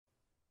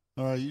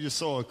All right, you just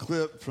saw a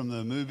clip from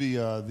the movie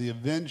The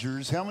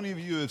Avengers. How many of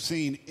you have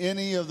seen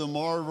any of the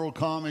Marvel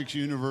Comics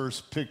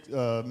universe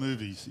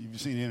movies? You've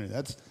seen any?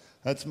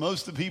 That's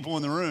most of the people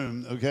in the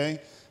room,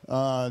 okay?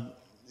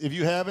 If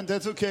you haven't,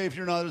 that's okay if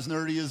you're not as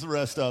nerdy as the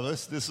rest of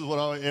us. This is what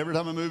every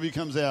time a movie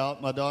comes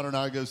out, my daughter and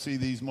I go see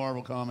these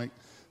Marvel comics.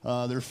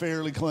 They're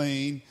fairly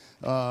clean.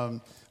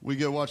 We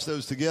go watch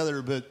those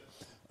together, but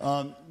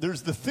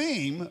there's the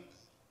theme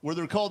where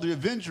they're called the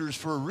Avengers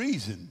for a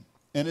reason,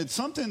 and it's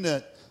something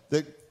that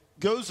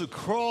goes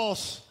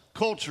across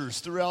cultures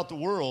throughout the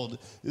world,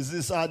 is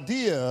this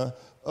idea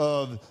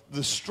of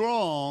the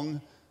strong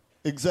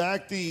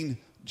exacting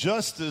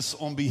justice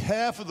on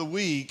behalf of the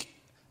weak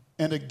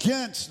and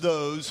against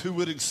those who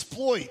would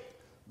exploit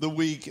the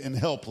weak and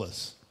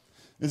helpless.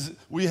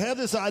 We have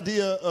this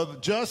idea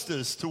of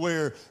justice to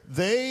where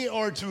they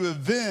are to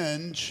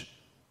avenge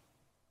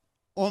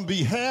on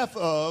behalf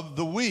of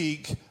the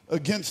weak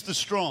against the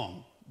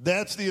strong.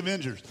 That's the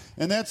Avengers.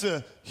 And that's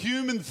a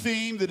human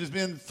theme that has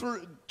been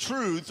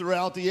true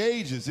throughout the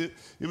ages. It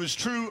was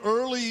true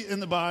early in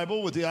the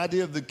Bible with the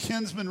idea of the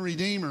kinsman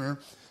redeemer.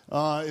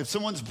 If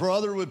someone's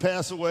brother would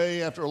pass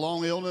away after a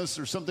long illness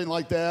or something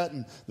like that,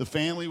 and the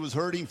family was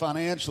hurting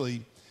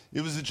financially,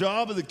 it was the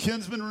job of the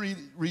kinsman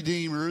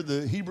redeemer,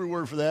 the Hebrew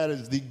word for that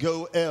is the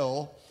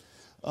goel,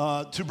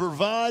 to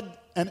provide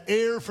an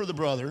heir for the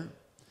brother,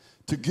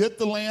 to get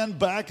the land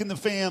back in the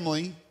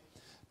family,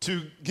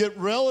 to get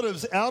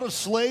relatives out of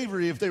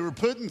slavery if they were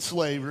put in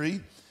slavery.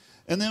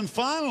 And then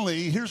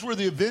finally, here's where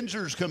the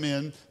Avengers come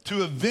in,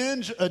 to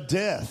avenge a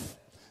death.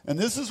 And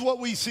this is what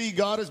we see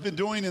God has been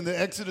doing in the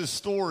Exodus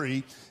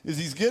story, is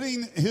he's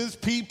getting his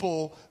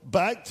people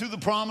back to the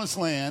promised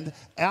land,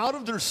 out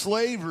of their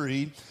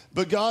slavery,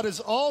 but God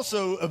is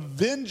also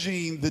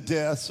avenging the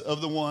deaths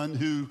of the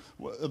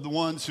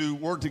ones who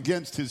worked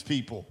against his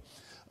people.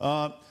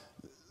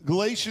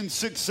 Galatians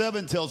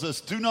 6:7 tells us,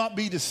 do not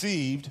be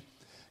deceived.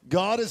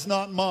 God is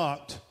not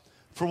mocked,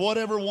 for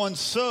whatever one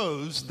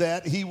sows,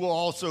 that he will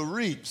also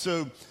reap.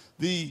 So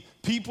the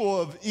people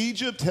of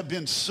Egypt have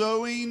been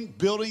sowing,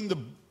 building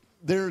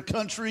their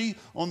country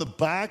on the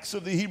backs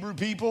of the Hebrew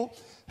people.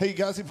 Hey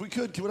guys, if we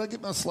could I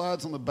get my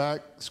slides on the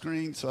back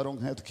screen so I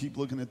don't have to keep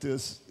looking at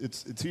this?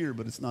 It's here,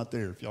 but it's not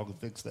there, if y'all can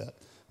fix that.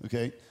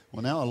 Okay?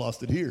 Well, now I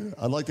lost it here.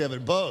 I'd like to have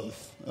it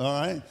both. All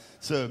right?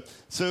 So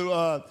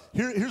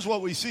here's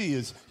what we see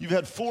is you've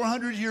had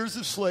 400 years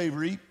of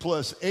slavery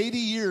plus 80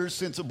 years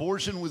since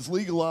abortion was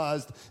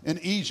legalized in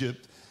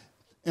Egypt.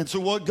 And so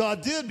what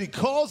God did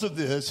because of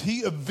this,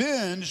 he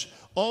avenged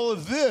all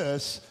of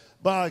this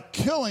by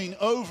killing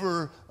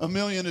over 1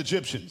 million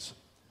Egyptians.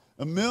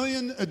 1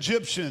 million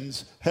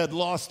Egyptians had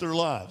lost their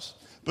lives.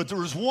 But there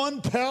was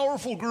one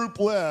powerful group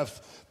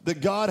left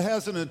that God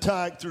hasn't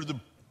attacked through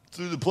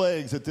the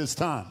plagues at this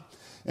time.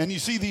 And you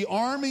see the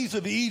armies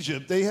of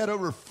Egypt, they had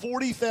over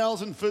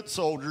 40,000 foot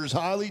soldiers,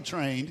 highly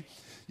trained.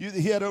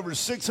 He had over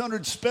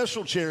 600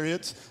 special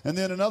chariots, and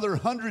then another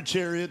 100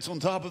 chariots on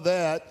top of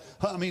that.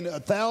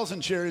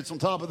 1,000 chariots on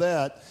top of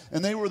that.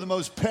 And they were the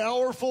most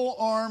powerful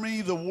army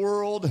the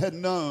world had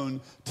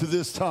known to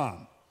this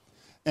time.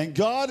 And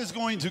God is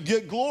going to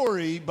get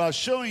glory by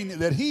showing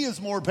that he is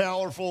more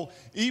powerful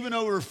even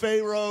over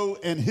Pharaoh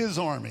and his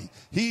army.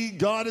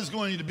 God is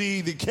going to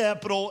be the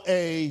capital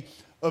A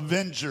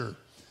avenger.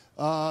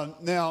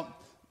 Now,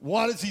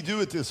 why does he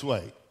do it this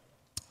way?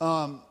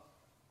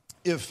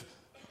 If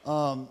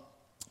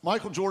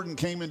Michael Jordan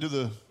came into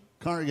the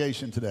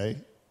congregation today,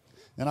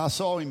 and I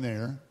saw him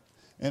there,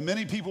 and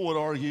many people would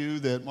argue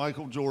that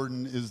Michael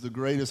Jordan is the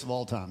greatest of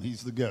all time.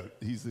 He's the GOAT.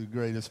 He's the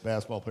greatest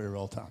basketball player of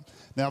all time.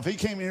 Now, if he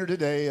came here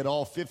today at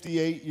all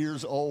 58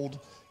 years old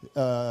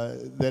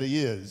that he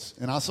is,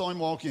 and I saw him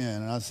walk in,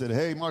 and I said,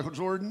 hey, Michael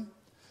Jordan,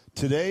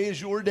 today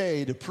is your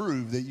day to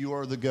prove that you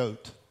are the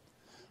GOAT.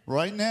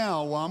 Right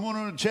now, well, I'm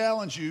going to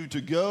challenge you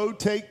to go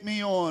take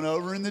me on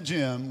over in the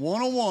gym,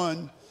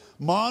 one-on-one,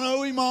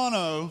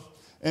 mano-a-mano,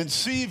 and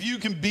see if you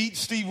can beat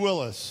Steve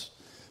Willis.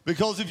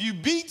 Because if you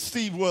beat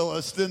Steve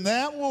Willis, then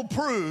that will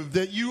prove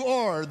that you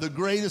are the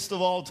greatest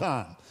of all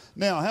time.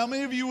 Now, how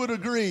many of you would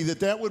agree that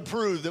that would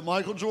prove that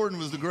Michael Jordan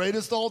was the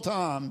greatest of all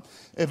time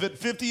if at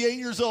 58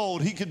 years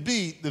old he could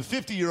beat the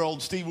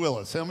 50-year-old Steve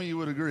Willis? How many of you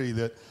would agree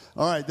that?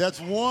 All right, that's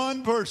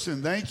one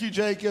person. Thank you,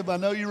 Jacob. I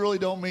know you really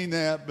don't mean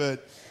that,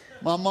 but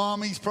my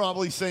mommy's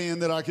probably saying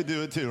that I could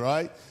do it too,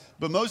 right?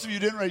 But most of you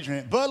didn't raise your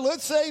hand. But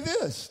let's say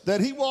this,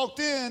 that he walked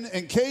in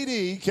and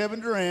KD, Kevin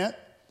Durant,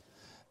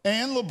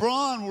 and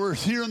LeBron were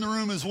here in the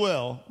room as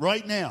well,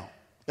 right now,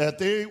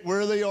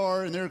 where they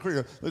are in their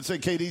career. Let's say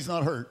KD's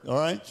not hurt, all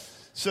right?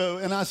 So,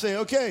 and I say,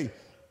 okay,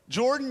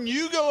 Jordan,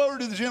 you go over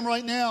to the gym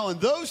right now,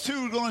 and those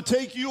two are going to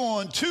take you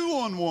on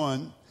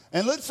 2-on-1,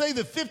 and let's say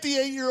the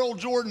 58-year-old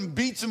Jordan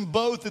beats them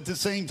both at the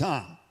same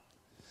time.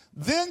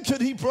 Then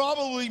could he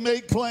probably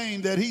make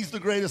claim that he's the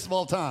greatest of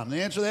all time?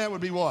 The answer to that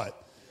would be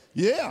what?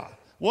 Yeah.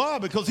 Why?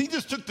 Because he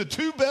just took the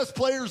two best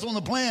players on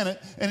the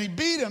planet and he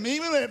beat them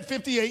even at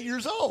 58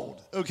 years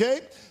old,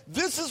 okay?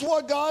 This is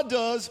what God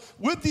does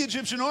with the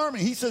Egyptian army.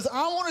 He says,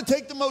 I want to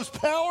take the most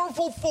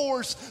powerful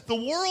force the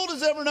world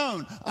has ever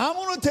known. I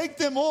want to take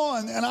them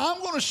on, and I'm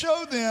going to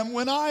show them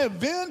when I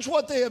avenge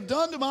what they have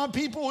done to my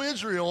people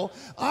Israel,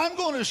 I'm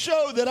going to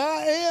show that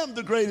I am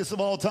the greatest of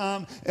all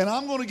time, and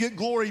I'm going to get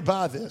glory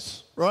by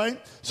this,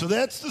 right? So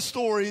that's the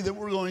story that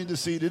we're going to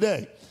see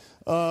today.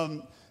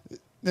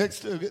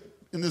 Next,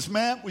 in this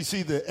map, we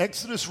see the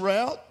Exodus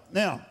route.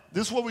 Now,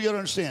 this is what we got to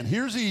understand.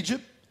 Here's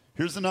Egypt.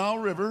 Here's the Nile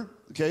River.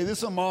 Okay, this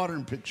is a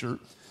modern picture.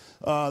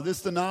 This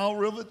is the Nile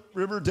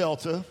River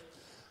Delta,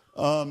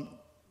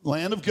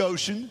 land of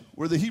Goshen,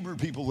 where the Hebrew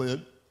people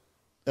lived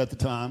at the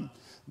time.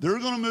 They're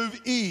going to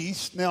move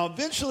east. Now,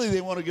 eventually,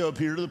 they want to go up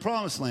here to the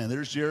Promised Land.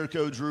 There's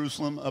Jericho,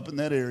 Jerusalem, up in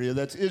that area.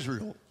 That's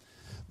Israel.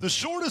 The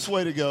shortest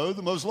way to go,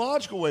 the most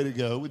logical way to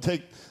go, would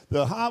take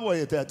the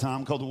highway at that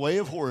time called the Way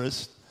of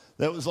Horus.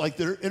 That was like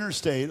their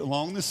interstate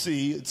along the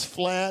sea. It's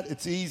flat.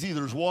 It's easy.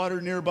 There's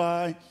water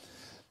nearby.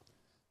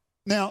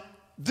 Now,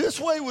 this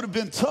way would have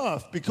been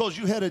tough because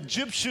you had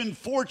Egyptian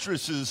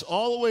fortresses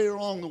all the way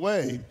along the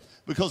way,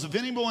 because if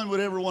anyone would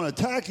ever want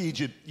to attack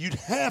Egypt, you'd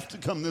have to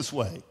come this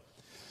way.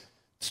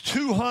 It's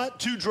too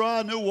hot, too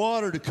dry, no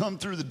water to come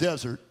through the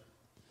desert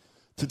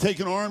to take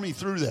an army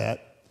through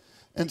that.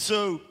 And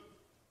so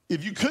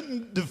if you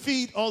couldn't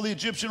defeat all the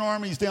Egyptian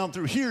armies down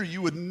through here,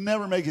 you would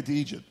never make it to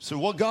Egypt. So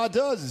what God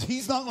does is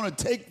he's not going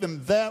to take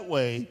them that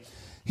way.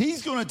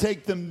 He's going to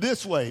take them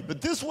this way.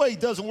 But this way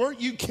doesn't work.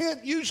 You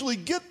can't usually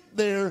get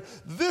there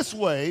this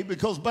way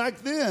because back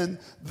then,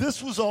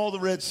 this was all the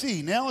Red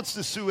Sea. Now it's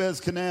the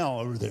Suez Canal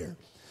over there.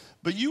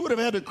 But you would have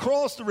had to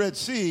cross the Red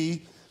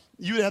Sea.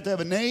 You would have to have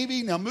a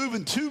navy. Now,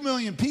 moving 2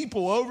 million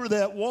people over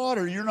that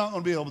water, you're not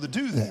going to be able to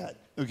do that.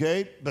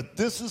 Okay, but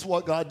this is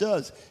what God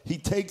does. He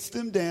takes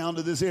them down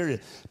to this area.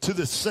 To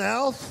the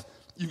south,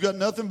 you've got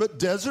nothing but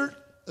desert,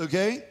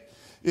 okay?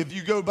 If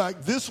you go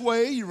back this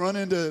way, you run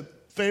into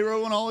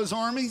Pharaoh and all his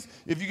armies.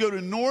 If you go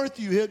to north,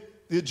 you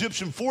hit the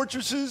Egyptian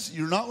fortresses.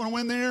 You're not going to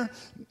win there.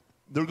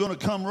 They're going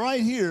to come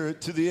right here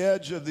to the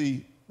edge of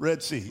the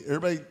Red Sea.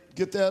 Everybody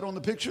get that on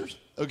the pictures?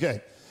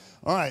 Okay.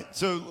 All right,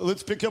 so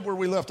let's pick up where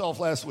we left off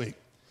last week.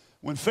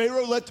 When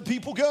Pharaoh let the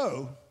people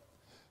go,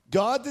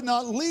 God did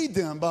not lead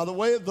them by the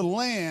way of the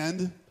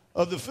land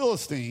of the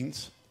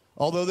Philistines,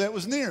 although that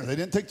was near. They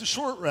didn't take the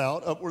short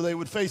route up where they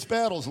would face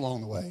battles along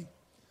the way.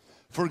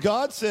 For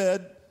God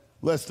said,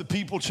 lest the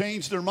people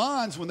change their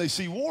minds when they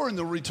see war and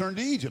they'll return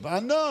to Egypt. I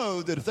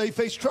know that if they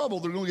face trouble,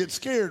 they're going to get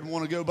scared and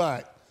want to go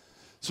back.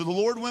 So the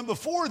Lord went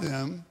before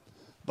them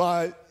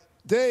by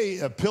day,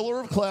 a pillar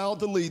of cloud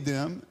to lead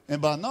them,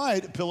 and by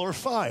night, a pillar of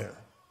fire.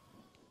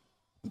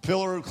 The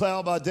pillar of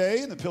cloud by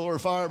day and the pillar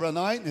of fire by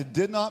night, and it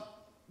did not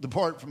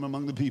depart from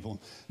among the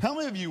people. How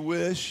many of you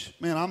wish,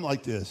 man, I'm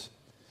like this.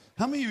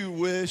 How many of you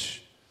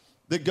wish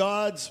that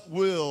God's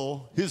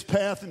will, his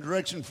path and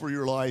direction for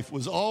your life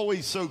was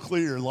always so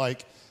clear,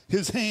 like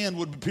his hand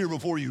would appear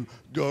before you,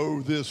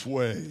 go this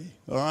way,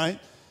 all right?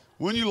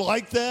 Wouldn't you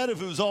like that if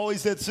it was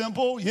always that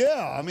simple?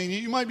 Yeah, I mean,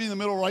 you might be in the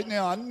middle right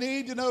now. I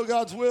need to know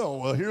God's will.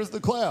 Well, here's the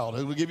cloud.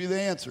 It will give you the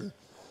answer,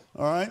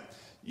 all right?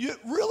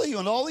 Really,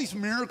 on all these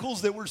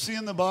miracles that we're seeing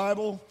in the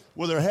Bible,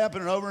 where they're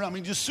happening over, I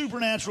mean, just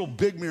supernatural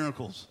big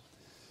miracles.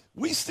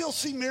 We still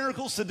see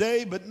miracles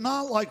today, but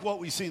not like what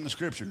we see in the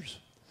scriptures.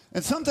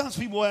 And sometimes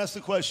people ask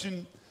the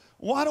question,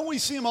 why don't we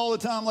see them all the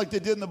time like they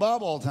did in the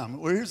Bible all the time?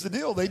 Well, here's the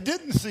deal. They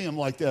didn't see them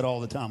like that all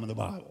the time in the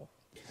Bible.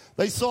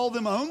 They saw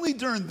them only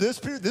during this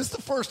period. This is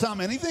the first time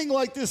anything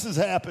like this has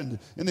happened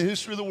in the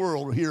history of the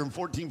world here in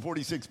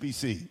 1446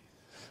 BC.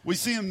 We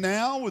see them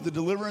now with the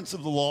deliverance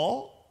of the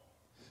law,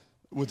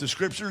 with the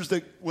scriptures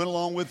that went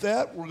along with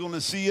that. We're going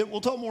to see it.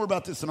 We'll talk more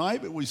about this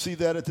tonight, but we see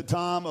that at the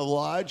time of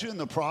Elijah and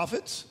the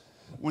prophets,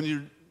 when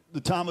you're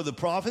the time of the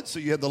prophets. So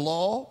you had the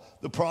law,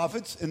 the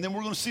prophets, and then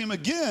we're going to see them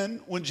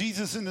again when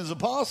Jesus and his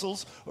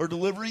apostles are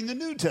delivering the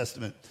New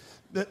Testament.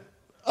 That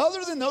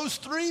other than those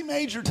three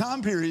major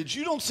time periods,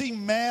 you don't see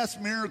mass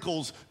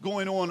miracles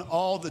going on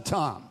all the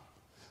time.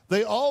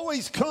 They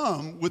always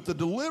come with the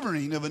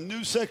delivering of a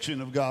new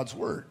section of God's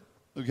word,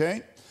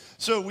 okay?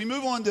 So we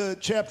move on to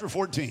chapter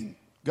 14.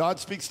 God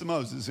speaks to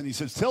Moses, and he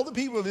says, tell the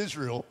people of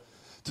Israel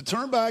to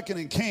turn back and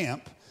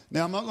encamp.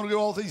 Now, I'm not going to go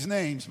all these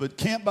names, but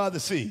camp by the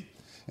sea.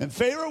 And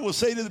Pharaoh will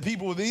say to the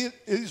people of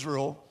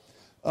Israel,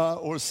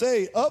 or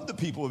say of the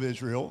people of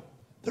Israel,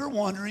 they're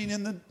wandering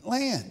in the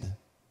land.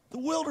 The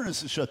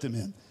wilderness has shut them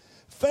in.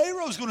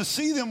 Pharaoh's going to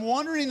see them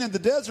wandering in the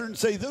desert and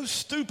say, those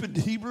stupid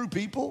Hebrew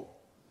people,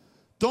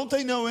 don't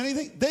they know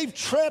anything? They've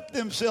trapped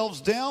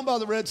themselves down by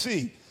the Red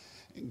Sea.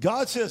 And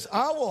God says,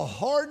 I will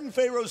harden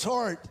Pharaoh's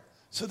heart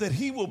so that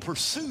he will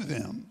pursue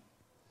them.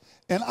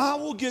 And I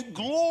will get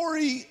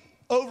glory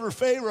over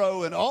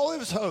Pharaoh and all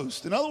his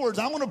host. In other words,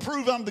 I'm going to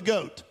prove I'm the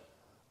GOAT.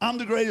 I'm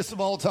the greatest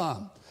of all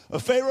time.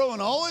 Of Pharaoh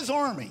and all his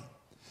army.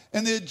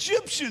 And the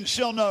Egyptians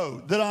shall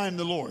know that I am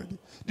the Lord. Do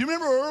you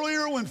remember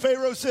earlier when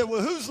Pharaoh said,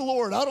 well, who's the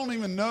Lord? I don't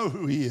even know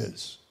who he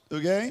is.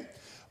 Okay?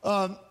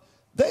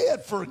 They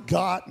had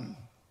forgotten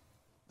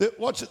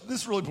Watch it.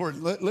 This is really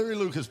important. Larry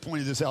Lucas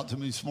pointed this out to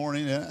me this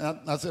morning, and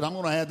I said, I'm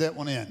going to add that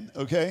one in,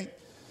 okay?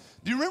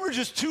 Do you remember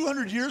just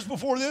 200 years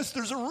before this?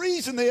 There's a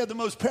reason they had the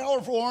most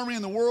powerful army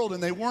in the world,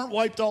 and they weren't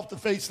wiped off the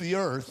face of the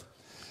earth.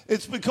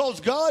 It's because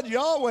God,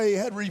 Yahweh,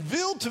 had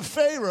revealed to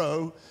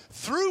Pharaoh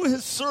through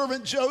his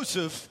servant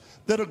Joseph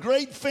that a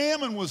great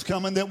famine was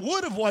coming that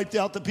would have wiped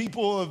out the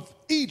people of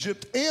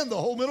Egypt and the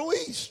whole Middle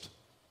East.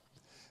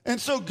 And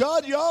so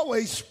God,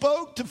 Yahweh,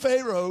 spoke to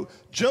Pharaoh.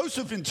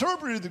 Joseph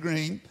interpreted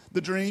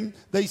the dream.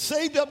 They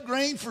saved up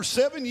grain for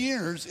 7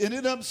 years,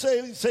 ended up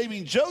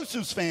saving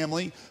Joseph's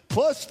family,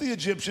 plus the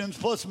Egyptians,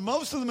 plus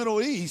most of the Middle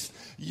East.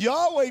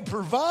 Yahweh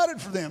provided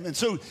for them. And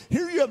so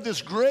here you have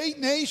this great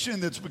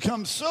nation that's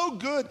become so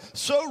good,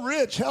 so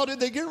rich. How did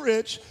they get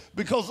rich?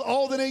 Because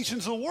all the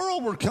nations of the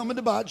world were coming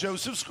to buy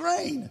Joseph's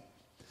grain.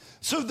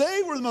 So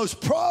they were the most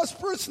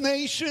prosperous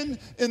nation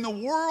in the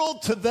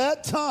world to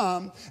that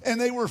time, and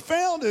they were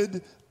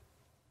founded,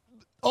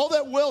 all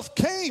that wealth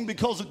came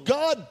because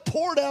God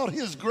poured out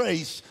his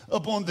grace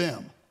upon them.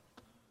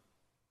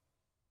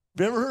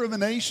 Have you ever heard of a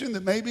nation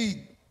that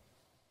maybe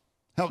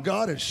how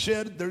God has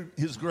shed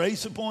his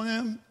grace upon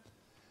them?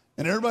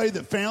 And everybody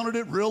that founded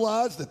it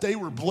realized that they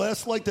were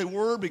blessed like they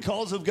were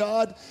because of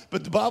God.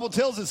 But the Bible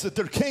tells us that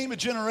there came a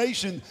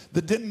generation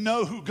that didn't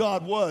know who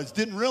God was,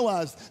 didn't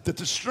realize that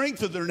the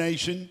strength of their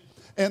nation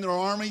and their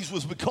armies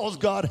was because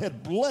God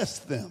had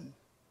blessed them.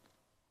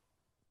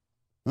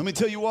 Let me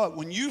tell you what,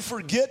 when you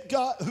forget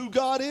who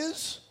God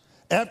is,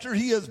 after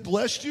he has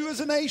blessed you as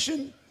a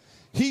nation,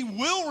 he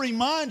will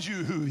remind you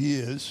who he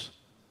is,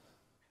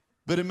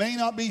 but it may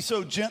not be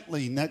so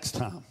gently next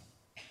time.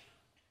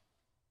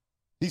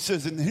 He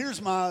says, and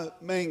here's my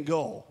main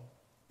goal.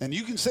 And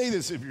you can say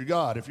this if you're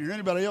God. If you're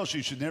anybody else,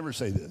 you should never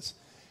say this.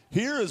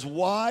 Here is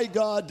why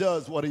God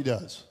does what he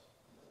does.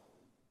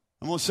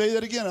 I'm going to say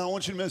that again. I don't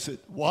want you to miss it.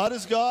 Why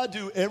does God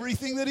do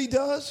everything that he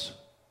does?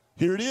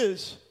 Here it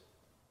is.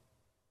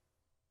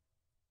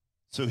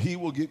 So he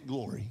will get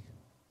glory.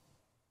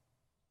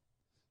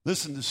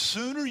 Listen, the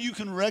sooner you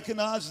can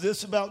recognize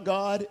this about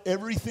God,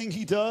 everything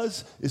he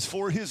does is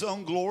for his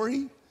own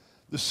glory,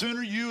 the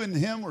sooner you and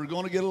him are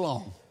going to get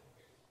along.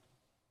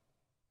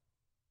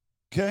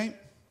 Okay?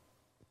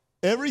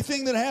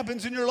 Everything that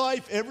happens in your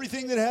life,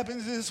 everything that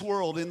happens in this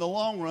world, in the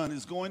long run,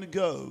 is going to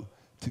go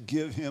to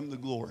give him the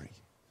glory.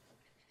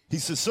 He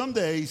says,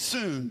 someday,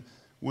 soon,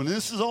 when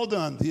this is all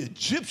done, the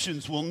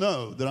Egyptians will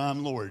know that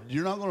I'm Lord.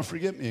 You're not going to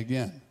forget me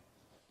again.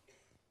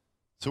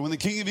 So when the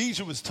king of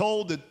Egypt was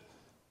told that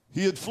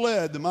he had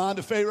fled, the mind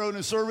of Pharaoh and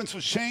his servants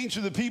was changed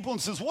to the people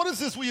and says, what is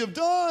this we have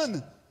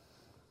done?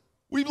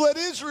 We've let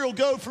Israel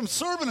go from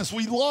serving us.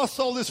 We lost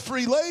all this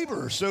free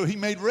labor. So he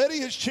made ready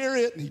his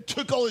chariot, and he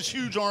took all his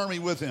huge army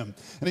with him.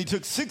 And he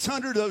took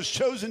 600 of those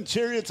chosen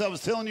chariots I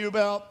was telling you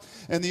about,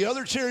 and the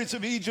other chariots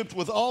of Egypt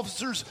with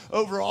officers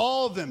over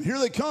all of them. Here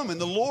they come.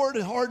 And the Lord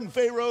had hardened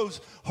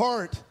Pharaoh's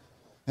heart,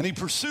 and he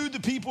pursued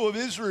the people of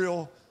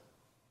Israel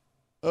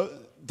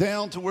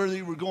down to where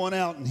they were going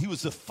out, and he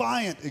was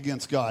defiant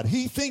against God.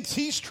 He thinks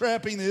he's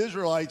trapping the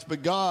Israelites,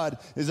 but God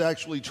is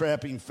actually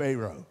trapping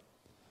Pharaoh.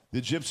 The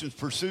Egyptians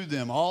pursued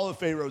them, all of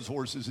Pharaoh's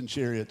horses and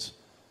chariots,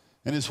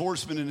 and his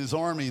horsemen and his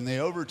army, and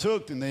they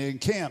overtook and they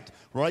encamped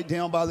right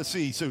down by the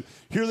sea. So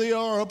here they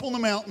are up on the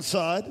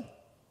mountainside,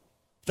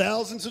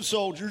 thousands of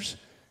soldiers.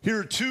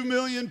 Here are 2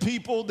 million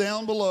people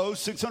down below,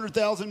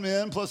 600,000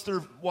 men, plus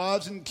their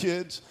wives and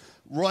kids,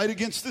 right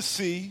against the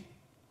sea.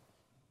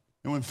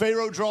 And when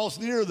Pharaoh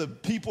draws near, the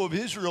people of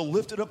Israel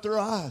lifted up their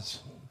eyes.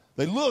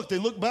 They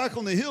looked back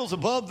on the hills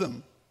above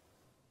them.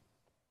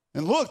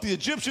 And look, the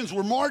Egyptians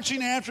were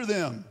marching after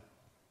them.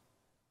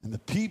 And the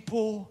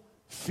people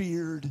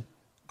feared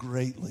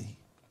greatly.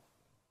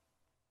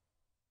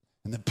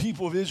 And the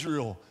people of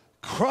Israel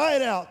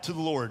cried out to the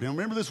Lord. Now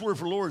remember this word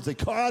for Lord. They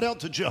cried out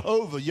to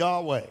Jehovah,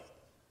 Yahweh.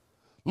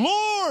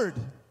 Lord,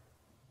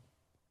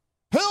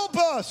 help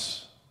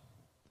us.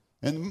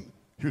 And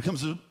here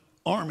comes the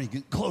army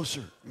getting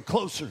closer and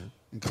closer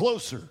and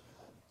closer.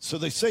 So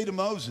they say to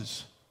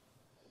Moses,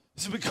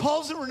 is it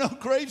because there were no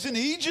graves in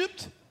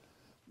Egypt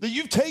that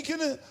you've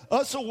taken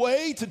us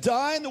away to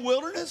die in the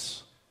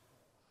wilderness?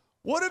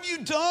 What have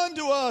you done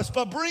to us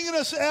by bringing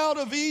us out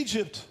of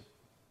Egypt?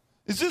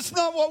 Is this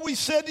not what we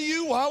said to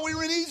you while we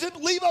were in Egypt?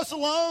 Leave us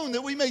alone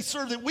that we may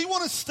serve them. We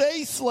want to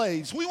stay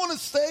slaves. We want to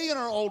stay in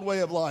our old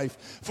way of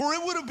life. For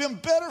it would have been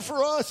better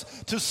for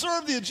us to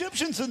serve the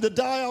Egyptians than to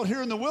die out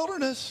here in the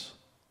wilderness.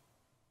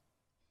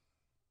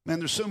 Man,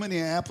 there's so many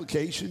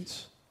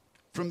applications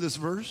from this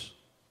verse.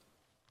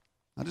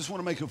 I just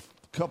want to make a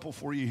couple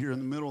for you here in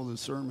the middle of the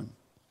sermon.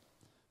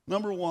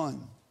 Number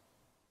one,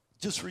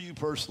 just for you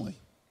personally.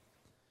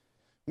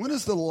 When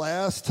is the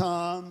last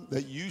time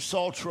that you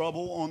saw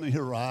trouble on the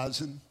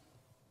horizon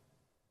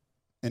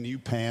and you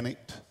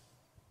panicked?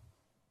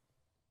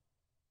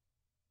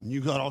 And you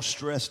got all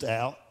stressed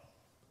out?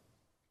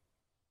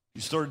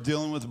 You started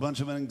dealing with a bunch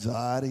of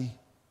anxiety?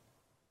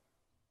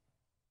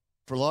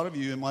 For a lot of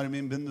you, it might have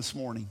even been this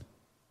morning,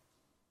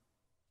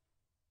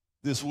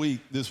 this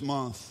week, this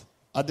month.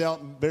 I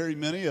doubt very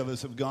many of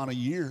us have gone a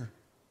year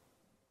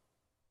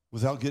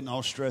without getting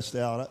all stressed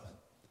out.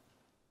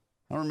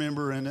 I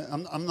remember, and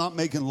I'm not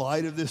making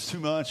light of this too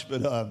much,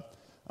 but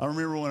I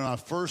remember when I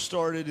first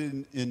started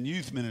in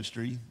youth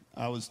ministry,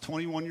 I was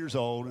 21 years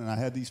old, and I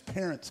had these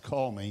parents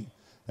call me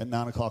at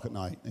 9 o'clock at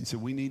night. They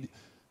said, we need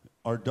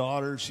our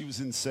daughter. She was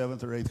in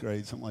 7th or 8th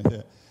grade, something like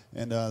that.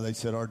 And they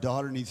said, our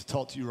daughter needs to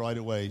talk to you right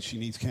away. She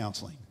needs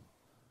counseling.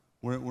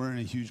 We're in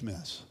a huge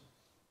mess.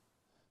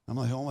 I'm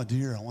like, oh, my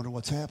dear, I wonder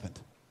what's happened.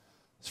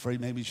 I was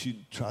afraid maybe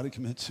she'd try to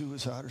commit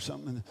suicide or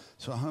something. And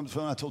so I hung up the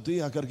phone. I told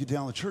Dee, I got to get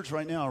down to church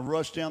right now. I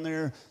rushed down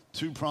there.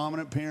 2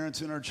 prominent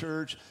parents in our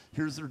church.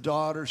 Here's their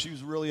daughter. She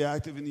was really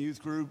active in the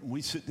youth group. And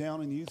we sit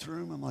down in the youth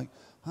room. I'm like,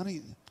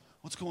 honey,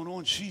 what's going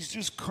on? She's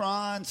just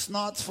crying.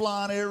 Snot's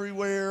flying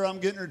everywhere. I'm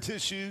getting her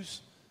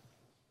tissues.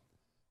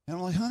 And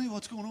I'm like, honey,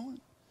 what's going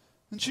on?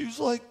 And she was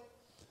like,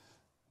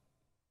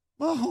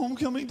 my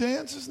homecoming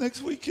dance is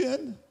next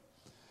weekend.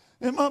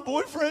 And my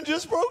boyfriend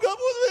just broke up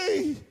with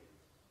me.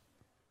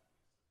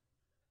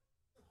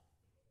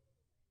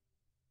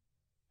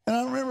 And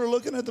I remember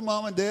looking at the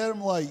mom and dad,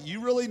 I'm like, you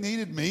really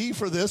needed me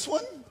for this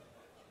one?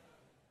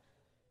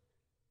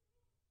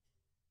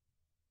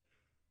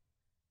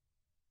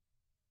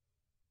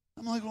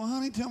 I'm like, well,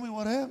 honey, tell me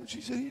what happened.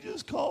 She said, he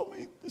just called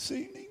me this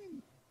evening.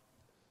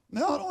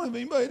 Now I don't have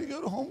anybody to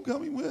go to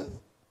homecoming with.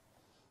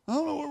 I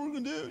don't know what we're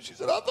going to do. She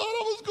said, I thought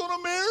I was going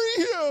to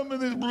marry him.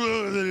 And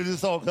then it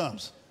just all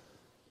comes.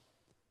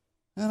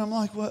 And I'm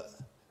like, what?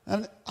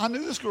 And I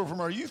knew this girl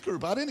from our youth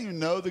group. I didn't even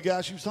know the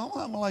guy she was talking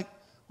about. I'm like,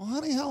 well,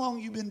 honey, how long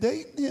you been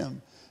dating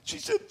him? She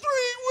said, 3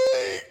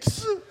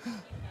 weeks.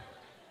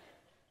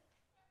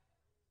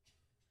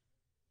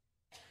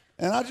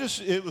 And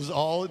it was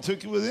all it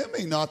took within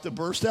me not to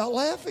burst out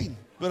laughing.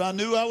 But I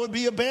knew I would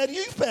be a bad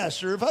youth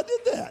pastor if I did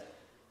that.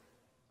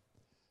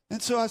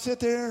 And so I sat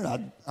there,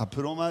 and I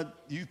put on my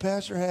youth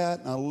pastor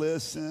hat, and I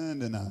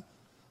listened, and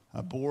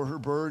I bore her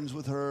burdens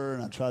with her,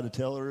 and I tried to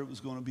tell her it was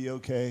going to be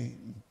okay.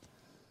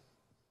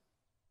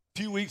 A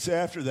few weeks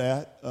after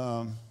that,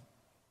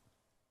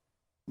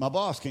 my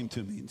boss came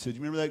to me and said,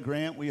 you remember that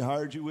grant we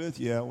hired you with?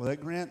 Yeah, well,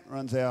 that grant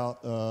runs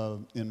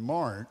out in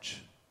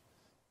March.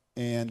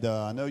 And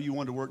I know you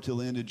wanted to work till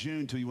the end of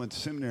June till you went to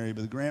seminary,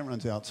 but the grant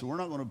runs out. So we're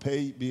not going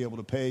to be able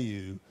to pay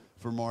you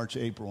for March,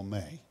 April,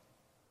 May,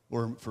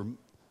 or for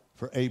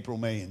April,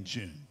 May, and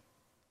June.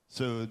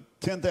 So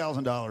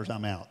 $10,000,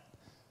 I'm out.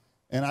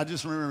 And I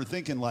just remember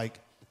thinking, like,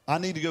 I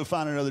need to go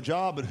find another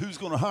job, but who's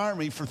going to hire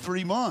me for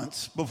 3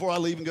 months before I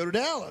leave and go to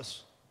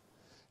Dallas?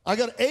 I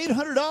got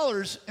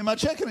 $800 in my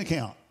checking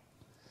account.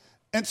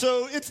 And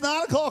so it's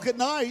 9 o'clock at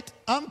night.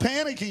 I'm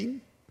panicking.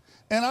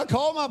 And I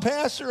called my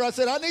pastor. I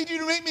said, I need you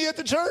to meet me at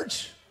the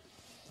church.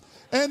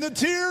 And the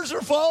tears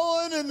are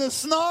falling and the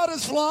snot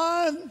is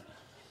flying.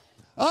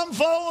 I'm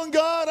following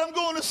God. I'm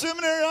going to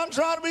seminary. I'm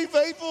trying to be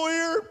faithful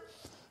here.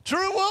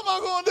 True, what am I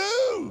going to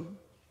do?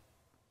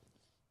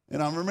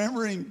 And I'm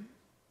remembering,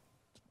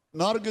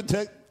 not a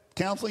good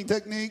counseling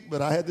technique,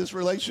 but I had this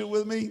relationship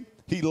with me.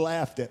 He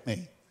laughed at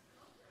me.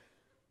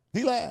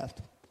 He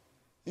laughed.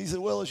 He said,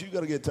 Willis, you've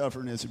got to get tougher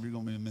than this if you're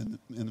going to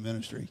be in the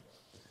ministry.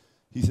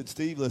 He said,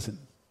 Steve, listen.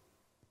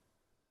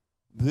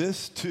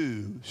 This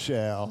too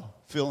shall,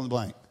 fill in the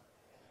blank,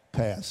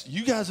 pass.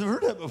 You guys have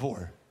heard that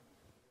before.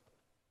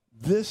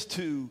 This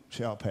too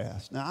shall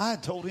pass. Now, I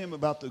had told him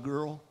about the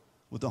girl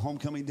with the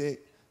homecoming date,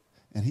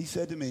 and he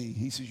said to me,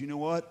 he says, you know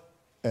what?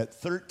 At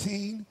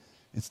 13,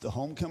 it's the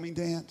homecoming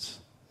dance.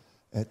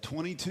 At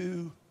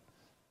 22,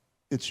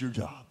 it's your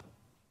job.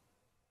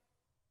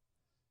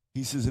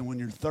 He says, and when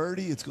you're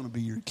 30, it's going to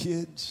be your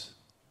kids.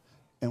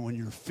 And when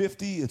you're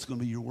 50, it's going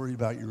to be you're worried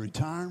about your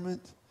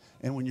retirement.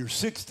 And when you're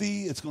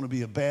 60, it's going to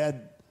be a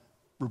bad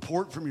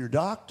report from your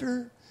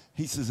doctor.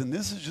 He says, and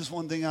this is just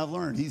one thing I've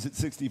learned. He's at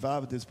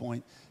 65 at this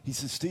point. He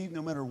says, Steve,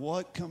 no matter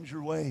what comes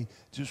your way,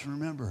 just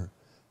remember,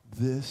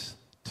 this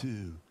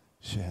too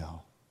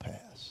shall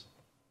pass.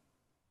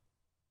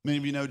 Many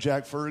of you know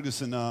Jack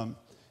Ferguson.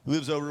 He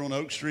lives over on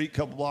Oak Street, a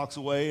couple blocks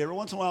away. Every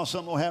once in a while,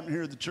 something will happen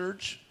here at the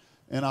church,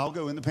 and I'll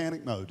go into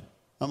panic mode.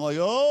 I'm like,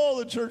 oh,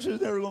 the church is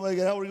never going to make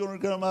it. How are we going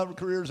to come out? Our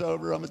career's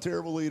over. I'm a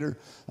terrible leader.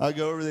 I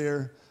go over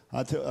there.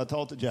 I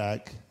talk to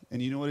Jack,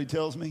 and you know what he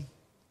tells me?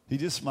 He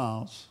just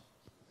smiles,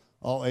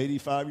 all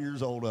 85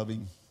 years old of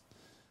him,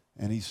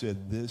 and he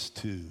said, this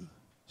too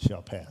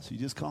shall pass. He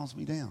just calms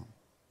me down.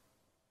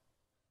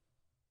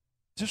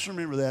 Just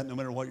remember that no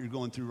matter what you're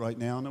going through right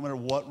now, no matter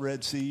what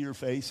Red Sea you're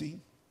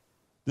facing,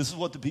 this is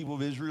what the people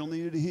of Israel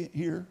needed to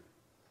hear.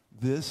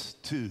 This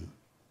too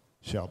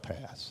shall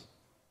pass.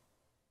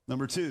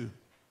 Number 2,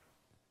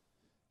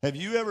 have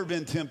you ever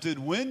been tempted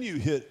when you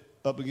hit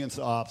up against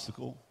the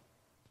obstacle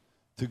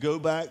to go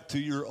back to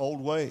your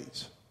old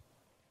ways,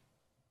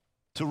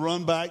 to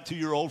run back to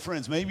your old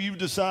friends? Maybe you've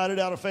decided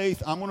out of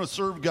faith, I'm going to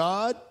serve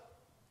God.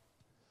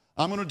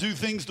 I'm going to do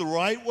things the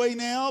right way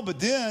now. But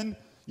then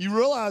you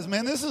realize,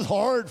 man, this is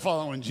hard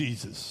following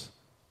Jesus.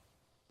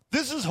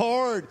 This is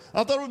hard.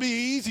 I thought it would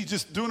be easy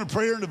just doing a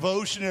prayer and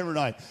devotion every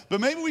night. But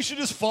maybe we should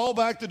just fall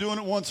back to doing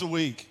it once a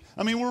week.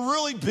 I mean, we're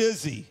really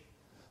busy.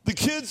 The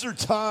kids are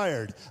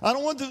tired. I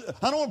don't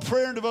want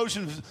prayer and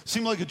devotion to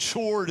seem like a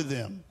chore to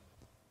them.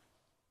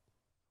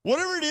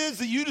 Whatever it is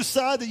that you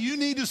decide that you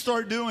need to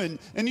start doing,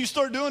 and you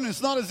start doing it,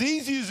 it's not as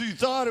easy as you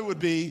thought it would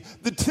be.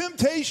 The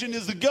temptation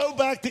is to go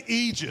back to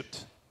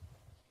Egypt.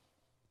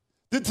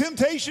 The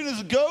temptation is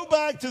to go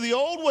back to the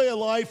old way of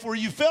life where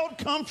you felt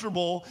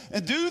comfortable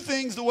and do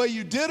things the way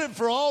you did it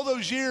for all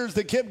those years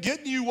that kept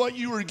getting you what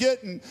you were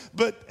getting,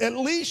 but at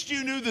least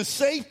you knew the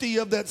safety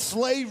of that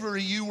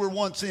slavery you were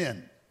once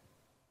in.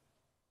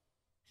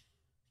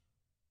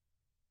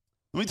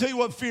 Let me tell you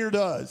what fear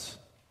does.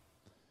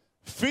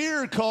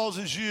 Fear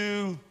causes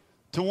you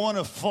to want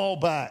to fall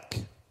back,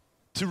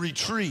 to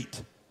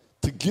retreat,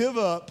 to give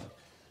up,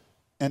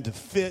 and to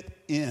fit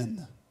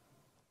in.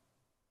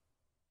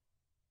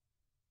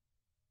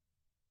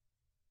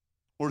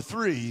 Or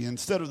 3,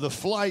 instead of the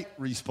flight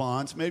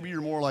response, maybe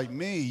you're more like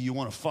me, you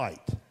want to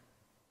fight.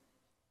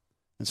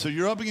 And so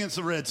you're up against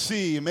the Red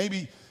Sea, and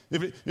maybe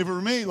if it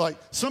were me, like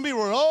some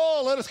people were,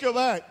 let us go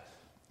back.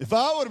 If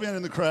I would have been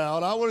in the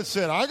crowd, I would have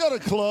said, I got a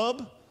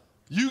club.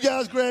 You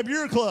guys grab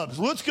your clubs.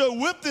 Let's go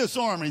whip this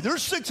army.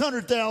 There's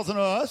 600,000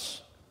 of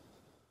us.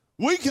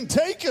 We can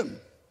take them.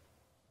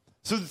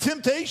 So the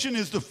temptation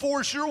is to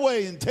force your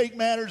way and take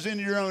matters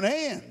into your own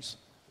hands.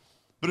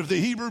 But if the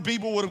Hebrew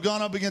people would have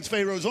gone up against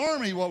Pharaoh's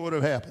army, what would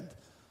have happened?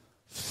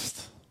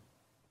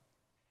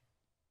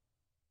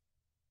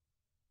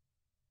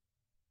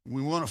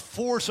 We want to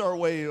force our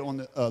way on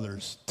the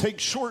others, take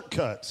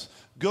shortcuts,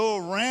 go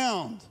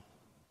around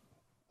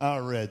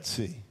our Red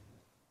Sea.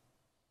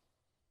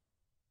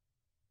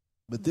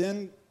 But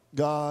then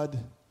God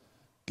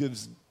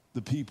gives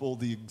the people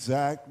the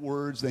exact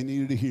words they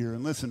needed to hear.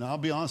 And listen, I'll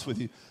be honest with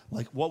you,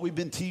 like what we've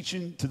been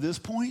teaching to this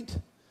point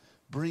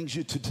brings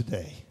you to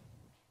today.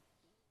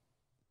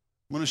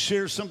 I'm going to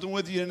share something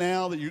with you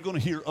now that you're going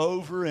to hear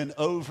over and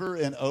over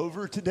and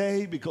over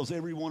today because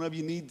every one of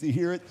you needs to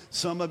hear it,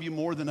 some of you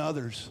more than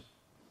others.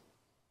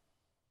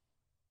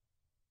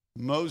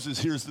 Moses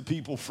hears the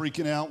people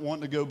freaking out,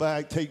 wanting to go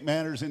back, take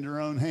matters into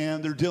their own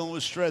hand. They're dealing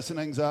with stress and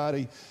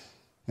anxiety.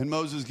 And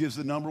Moses gives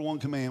the number one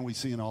command we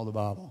see in all the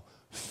Bible: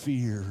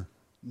 fear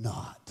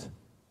not.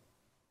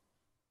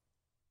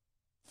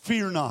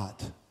 Fear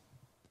not.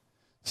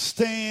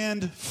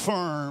 Stand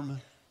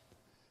firm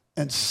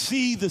and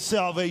see the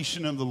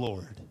salvation of the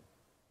Lord.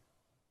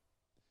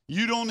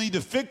 You don't need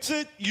to fix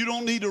it. You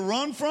don't need to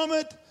run from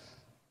it.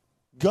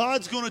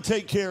 God's going to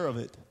take care of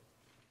it.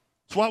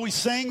 That's why we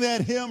sang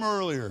that hymn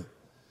earlier.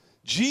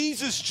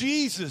 Jesus,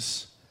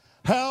 Jesus,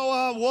 how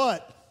I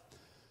what?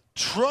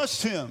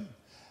 Trust him.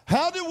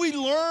 How do we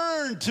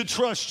learn to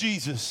trust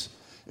Jesus?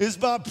 Is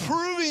by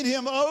proving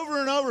him over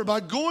and over.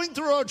 By going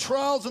through our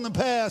trials in the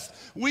past,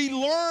 we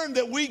learn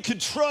that we could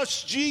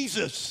trust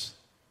Jesus.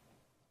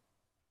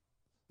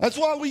 That's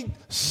why we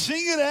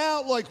sing it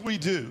out like we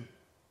do.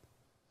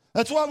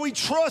 That's why we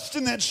trust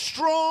in that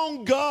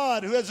strong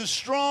God who has a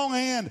strong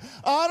hand.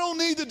 I don't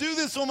need to do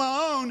this on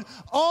my own.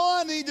 All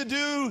I need to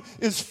do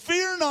is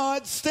fear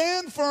not,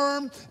 stand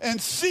firm,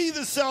 and see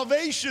the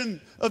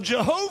salvation of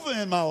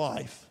Jehovah in my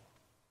life.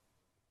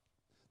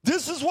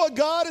 This is what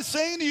God is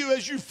saying to you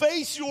as you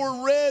face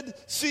your Red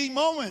Sea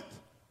moment.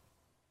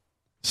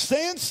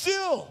 Stand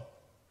still.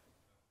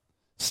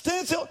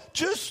 Stand still.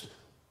 Just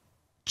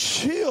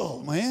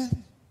chill,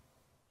 man.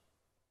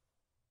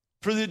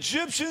 For the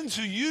Egyptians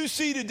who you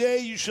see today,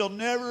 you shall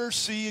never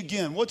see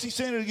again. What's he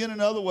saying it again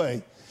another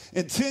way?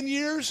 In 10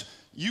 years,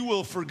 you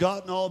will have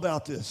forgotten all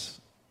about this.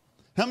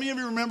 How many of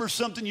you remember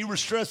something you were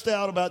stressed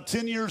out about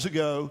 10 years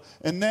ago,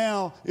 and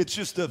now it's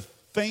just a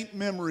faint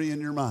memory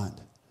in your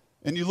mind?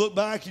 And you look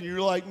back and you're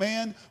like,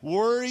 man,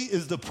 worry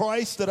is the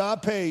price that I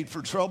paid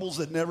for troubles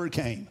that never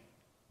came.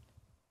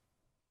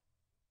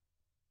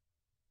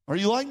 Are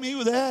you like me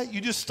with that?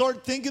 You just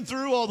start thinking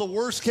through all the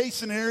worst case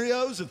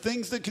scenarios of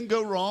things that can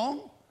go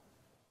wrong.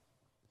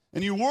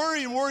 And you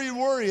worry and worry and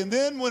worry. And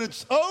then when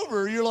it's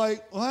over, you're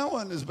like, well, that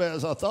wasn't as bad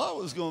as I thought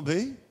it was going to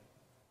be.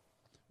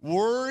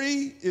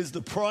 Worry is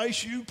the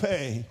price you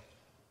pay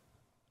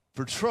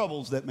for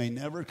troubles that may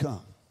never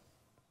come.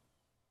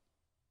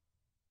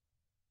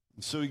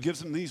 And so he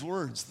gives them these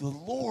words: the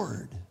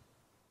Lord,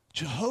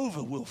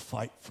 Jehovah, will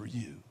fight for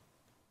you.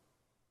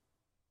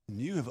 And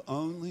you have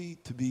only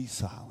to be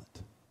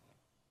silent.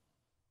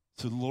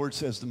 So the Lord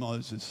says to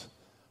Moses,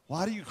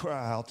 why do you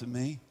cry out to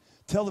me?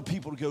 Tell the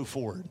people to go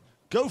forward.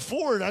 Go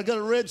forward. I got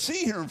a Red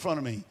Sea here in front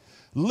of me.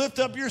 Lift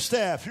up your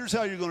staff. Here's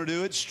how you're going to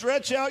do it.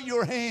 Stretch out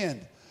your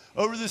hand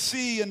over the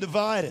sea and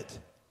divide it,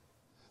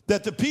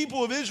 that the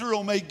people of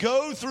Israel may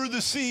go through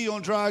the sea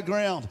on dry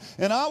ground.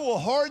 And I will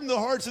harden the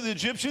hearts of the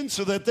Egyptians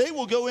so that they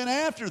will go in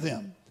after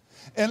them.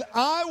 And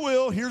I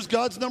will, here's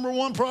God's number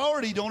one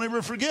priority. Don't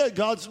ever forget,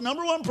 God's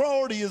number one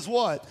priority is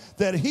what?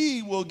 That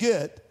he will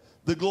get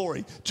the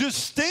glory.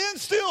 Just stand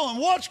still and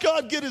watch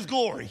God get his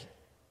glory.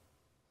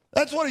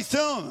 That's what he's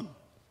telling them.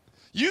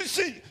 You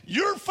see,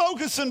 you're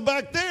focusing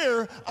back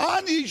there. I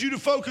need you to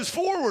focus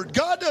forward.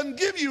 God doesn't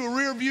give you a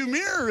rear view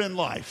mirror in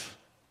life.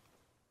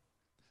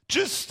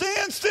 Just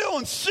stand still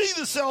and see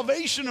the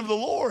salvation of the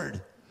Lord.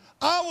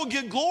 I will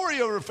get glory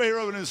over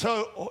Pharaoh and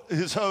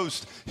his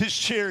host, his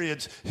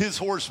chariots, his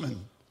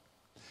horsemen.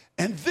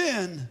 And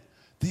then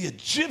the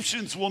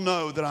Egyptians will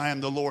know that I am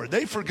the Lord.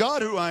 They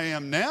forgot who I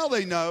am. Now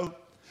they know.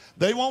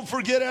 They won't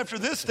forget after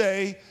this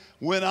day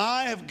when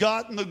I have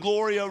gotten the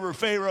glory over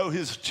Pharaoh,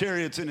 his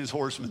chariots, and his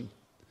horsemen.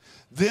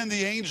 Then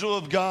the angel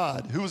of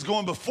God, who was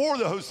going before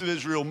the host of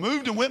Israel,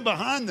 moved and went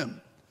behind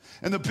them.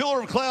 And the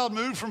pillar of cloud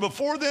moved from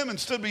before them and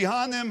stood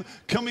behind them,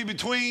 coming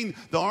between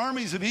the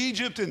armies of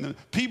Egypt and the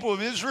people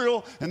of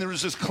Israel. And there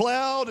was this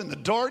cloud and the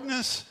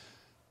darkness,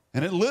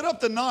 and it lit up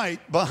the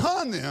night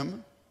behind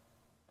them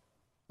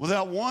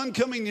without one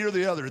coming near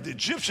the other. The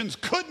Egyptians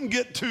couldn't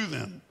get to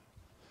them.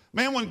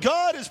 Man, when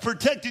God is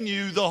protecting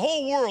you, the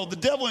whole world, the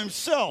devil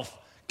himself,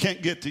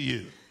 can't get to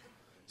you.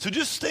 So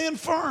just stand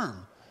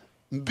firm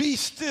and be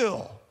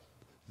still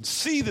and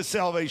see the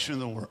salvation of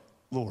the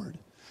Lord.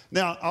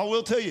 Now, I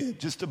will tell you,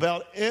 just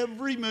about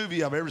every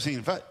movie I've ever seen,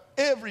 in fact,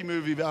 every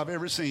movie I've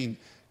ever seen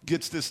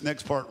gets this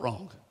next part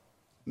wrong.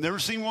 Never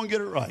seen one get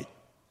it right.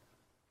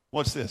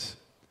 Watch this.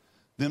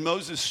 Then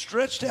Moses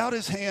stretched out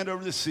his hand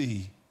over the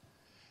sea,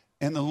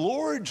 and the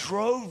Lord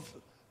drove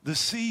the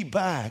sea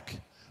back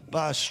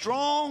by a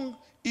strong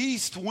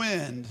east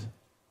wind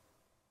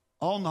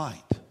all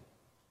night.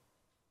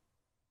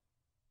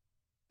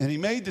 And he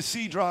made the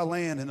sea dry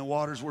land, and the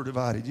waters were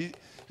divided.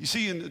 You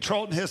see in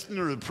Charlton Heston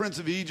or The Prince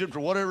of Egypt or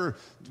whatever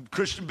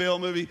Christian Bale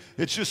movie,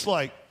 it's just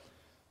like,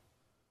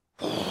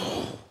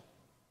 and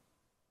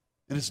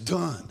it's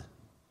done.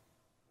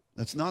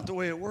 That's not the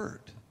way it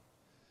worked.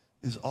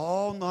 It's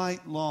all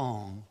night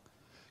long,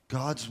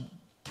 God's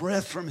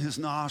breath from his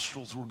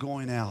nostrils were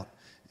going out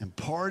and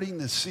parting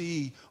the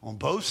sea on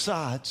both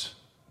sides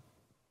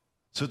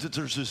so that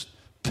there's this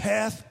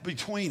path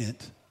between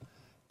it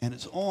and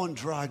it's on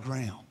dry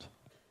ground.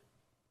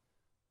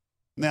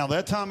 Now,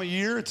 that time of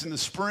year, it's in the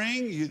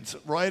spring. It's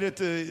right at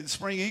the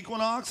spring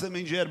equinox. That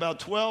means you had about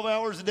 12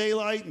 hours of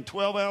daylight and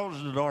 12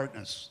 hours of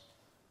darkness.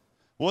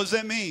 What does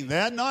that mean?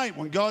 That night,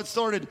 when God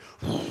started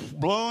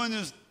blowing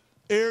his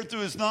air through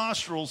his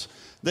nostrils,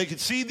 they could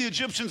see the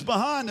Egyptians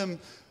behind them.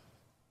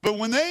 But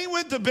when they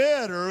went to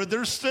bed, or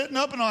they're sitting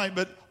up at night,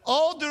 but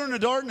all during the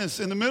darkness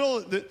in the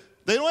middle, they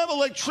don't have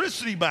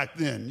electricity back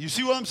then. You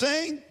see what I'm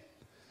saying?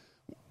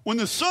 When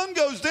the sun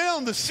goes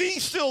down, the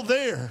sea's still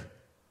there.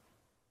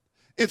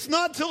 It's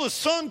not till the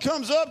sun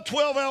comes up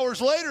 12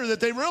 hours later that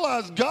they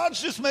realize God's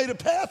just made a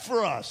path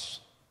for us.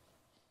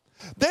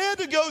 They had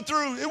to go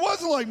through, it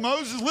wasn't like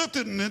Moses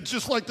lifted and it's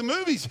just like the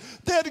movies.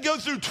 They had to go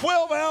through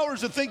 12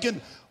 hours of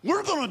thinking,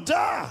 we're going to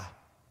die.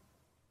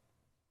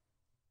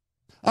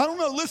 I don't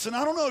know, listen,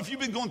 I don't know if you've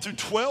been going through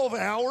 12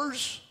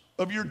 hours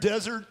of your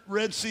desert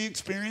Red Sea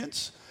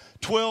experience,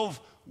 12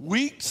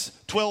 weeks,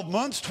 12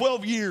 months,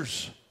 12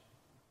 years.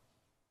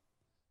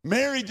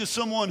 Married to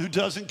someone who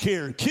doesn't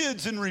care,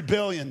 kids in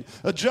rebellion,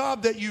 a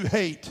job that you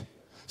hate,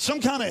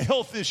 some kind of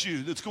health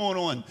issue that's going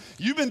on.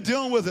 You've been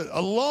dealing with it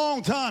a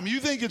long time. You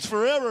think it's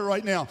forever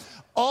right now.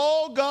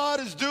 All God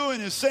is doing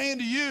is saying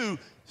to you,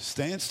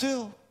 stand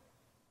still.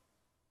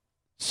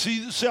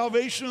 See the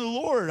salvation of the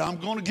Lord. I'm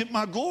going to get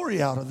my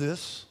glory out of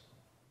this.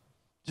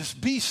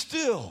 Just be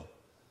still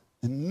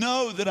and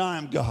know that I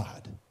am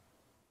God.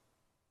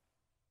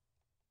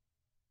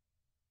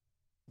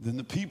 Then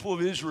the people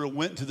of Israel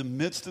went to the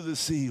midst of the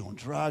sea on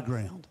dry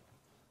ground.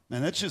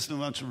 Man, that's just a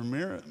much of a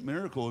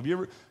miracle. Have you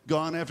ever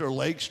gone after a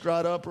lake's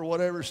dried up or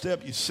whatever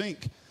step? You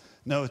sink.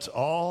 No, it's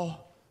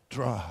all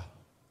dry.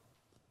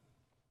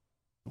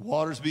 The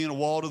water's being a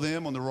wall to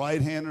them on the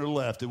right hand or the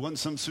left. It wasn't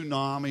some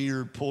tsunami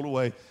or pulled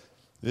away.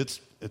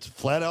 It's a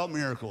flat-out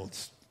miracle.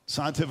 It's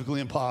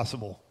scientifically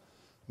impossible.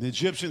 The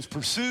Egyptians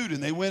pursued,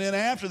 and they went in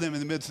after them in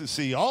the midst of the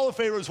sea. All of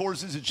Pharaoh's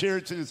horses and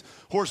chariots and his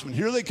horsemen,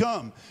 here they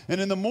come. And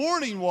in the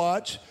morning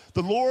watch,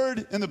 the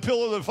Lord in the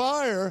pillar of the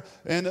fire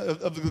and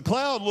of the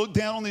cloud looked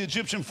down on the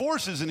Egyptian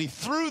forces, and he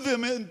threw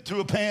them into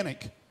a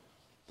panic,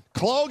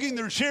 clogging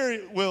their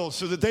chariot wheels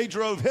so that they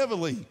drove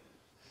heavily.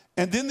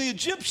 And then the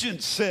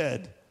Egyptians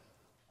said,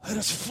 let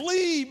us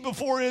flee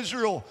before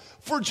Israel,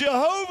 for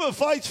Jehovah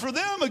fights for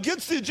them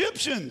against the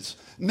Egyptians.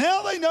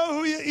 Now they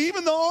know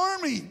even the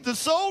army, the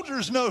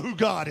soldiers know who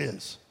God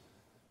is.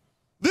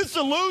 This is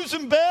a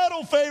losing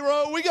battle,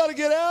 Pharaoh. We got to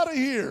get out of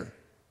here.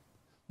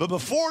 But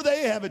before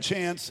they have a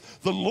chance,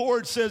 the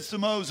Lord says to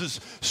Moses,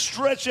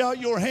 stretch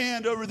out your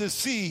hand over the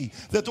sea,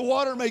 that the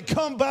water may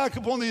come back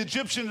upon the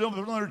Egyptians,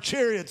 upon their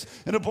chariots,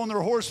 and upon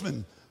their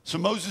horsemen. So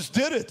Moses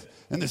did it,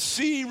 and the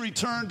sea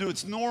returned to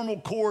its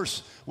normal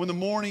course when the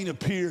morning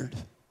appeared.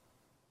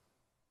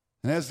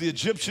 And as the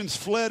Egyptians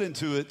fled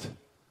into it,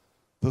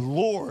 the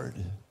Lord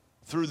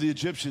threw the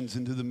Egyptians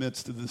into the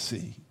midst of the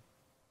sea.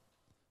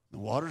 The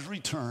waters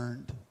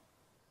returned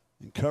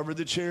and covered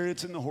the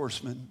chariots and the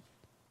horsemen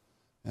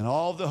and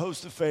all the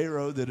host of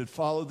Pharaoh that had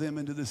followed them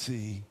into the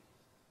sea,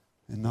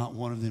 and not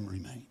one of them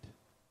remained.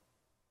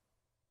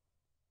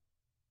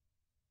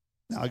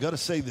 Now, I got to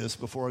say this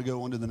before I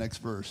go on to the next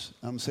verse.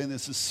 I'm saying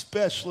this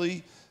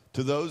especially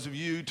to those of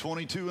you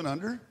 22 and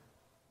under. It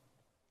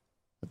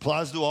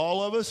applies to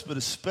all of us, but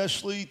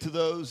especially to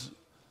those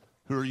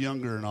who who are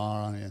younger in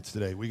our audience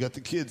today. We got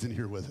the kids in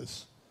here with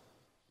us.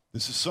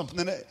 This is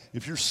something that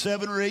if you're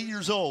 7 or 8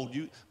 years old,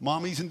 you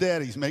mommies and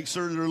daddies, make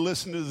sure they're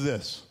listening to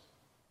this.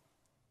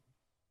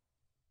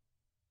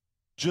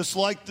 Just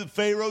like the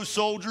Pharaoh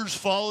soldiers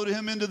followed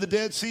him into the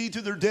Dead Sea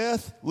to their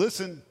death,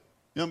 listen,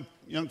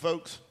 young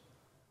folks,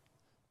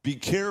 be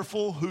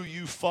careful who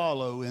you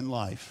follow in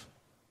life.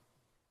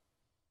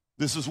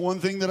 This is one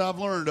thing that I've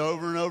learned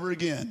over and over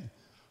again.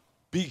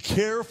 Be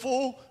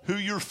careful who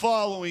you're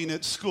following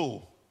at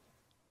school.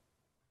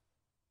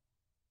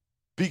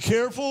 Be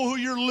careful who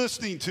you're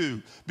listening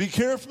to. Be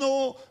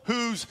careful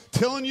who's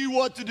telling you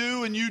what to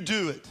do and you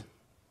do it.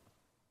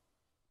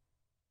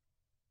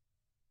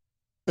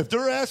 If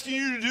they're asking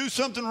you to do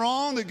something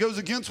wrong that goes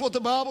against what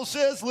the Bible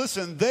says,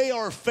 listen, they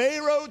are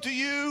Pharaoh to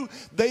you.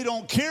 They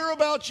don't care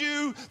about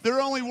you.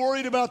 They're only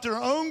worried about their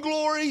own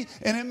glory,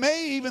 and it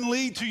may even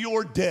lead to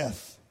your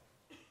death.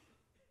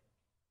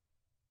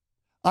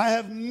 I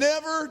have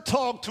never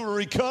talked to a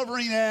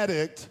recovering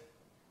addict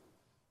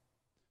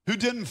who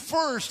didn't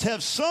first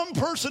have some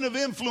person of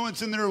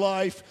influence in their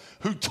life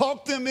who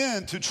talked them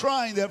into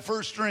trying that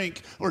first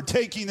drink or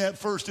taking that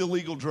first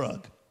illegal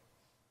drug.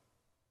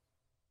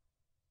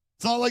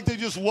 It's not like they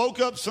just woke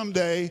up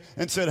someday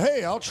and said,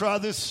 hey, I'll try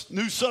this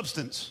new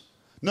substance.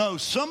 No,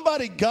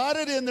 somebody got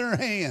it in their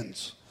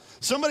hands.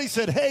 Somebody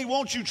said, hey,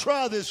 won't you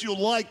try this? You'll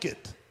like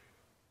it.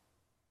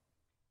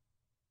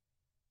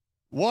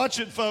 Watch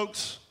it,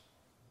 folks.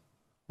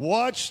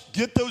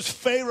 Get those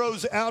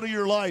pharaohs out of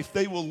your life.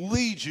 They will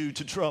lead you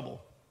to trouble.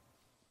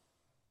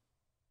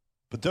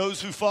 But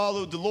those who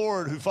followed the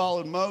Lord, who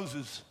followed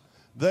Moses,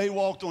 they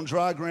walked on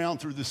dry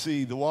ground through the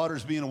sea, the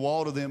waters being a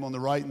wall to them on the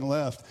right and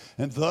left.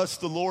 And thus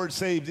the Lord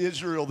saved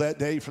Israel that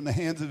day from the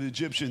hands of the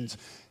Egyptians.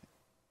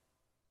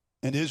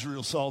 And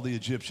Israel saw the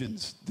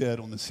Egyptians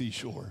dead on the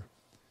seashore.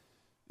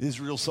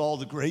 Israel saw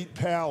the great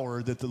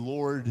power that the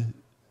Lord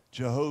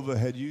Jehovah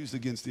had used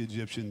against the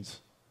Egyptians.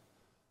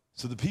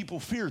 So the people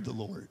feared the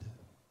Lord.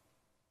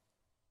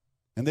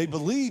 And they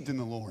believed in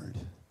the Lord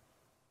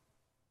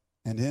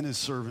and in his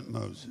servant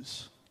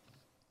Moses.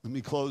 Let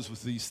me close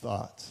with these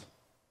thoughts.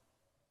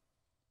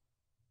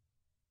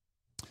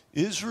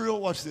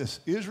 Israel, watch this.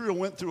 Israel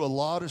went through a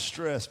lot of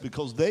stress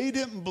because they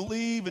didn't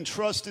believe and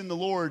trust in the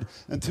Lord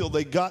until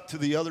they got to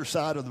the other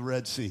side of the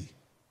Red Sea.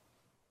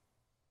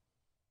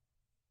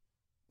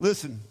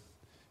 Listen,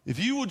 if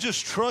you will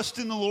just trust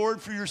in the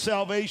Lord for your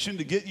salvation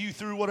to get you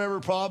through whatever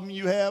problem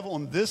you have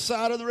on this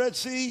side of the Red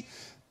Sea,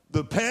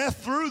 the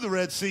path through the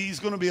Red Sea is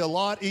going to be a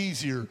lot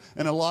easier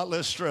and a lot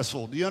less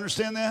stressful. Do you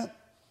understand that?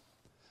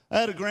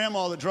 I had a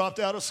grandma that dropped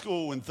out of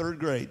school in 3rd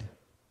grade.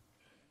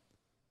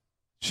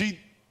 She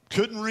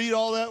couldn't read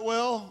all that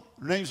well.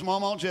 Her name's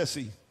Mama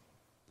Jessie.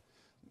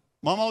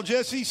 Mama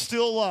Jessie's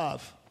still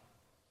alive.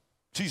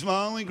 She's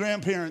my only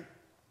grandparent,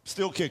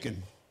 still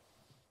kicking.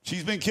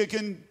 She's been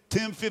kicking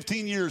 10,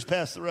 15 years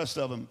past the rest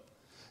of them.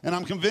 And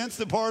I'm convinced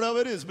that part of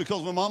it is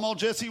because when Mama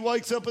Jessie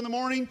wakes up in the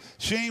morning,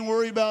 she ain't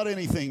worried about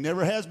anything,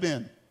 never has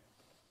been.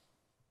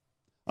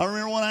 I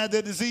remember when I had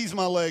that disease in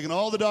my leg and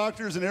all the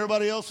doctors and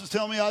everybody else was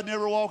telling me I'd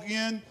never walk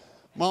again.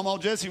 Mama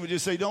Jessie would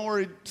just say, don't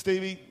worry,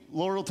 Stevie,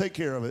 Lord will take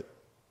care of it.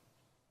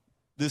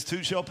 This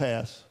too shall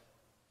pass.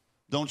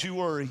 Don't you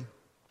worry.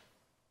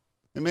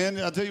 And man,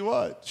 I'll tell you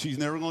what, she's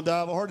never going to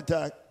die of a heart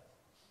attack.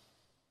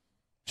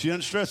 She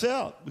doesn't stress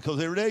out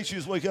because every day she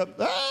just wake up,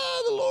 the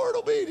Lord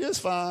will be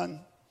just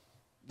fine.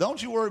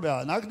 Don't you worry about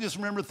it. And I can just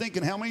remember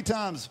thinking how many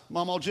times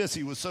Mama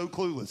Jessie was so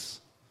clueless.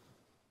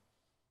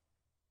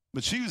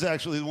 But she was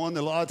actually the one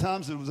that a lot of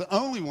times it was the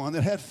only one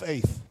that had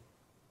faith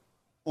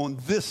on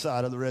this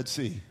side of the Red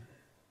Sea.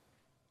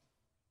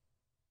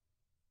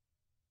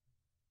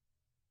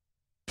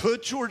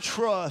 Put your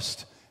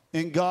trust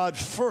in God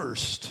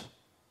first,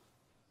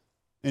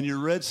 and your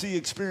Red Sea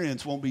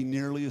experience won't be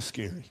nearly as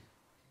scary.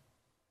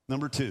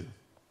 Number 2,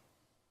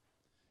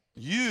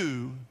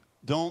 you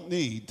don't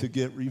need to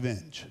get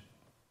revenge.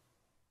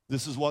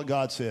 This is what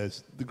God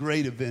says, the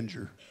great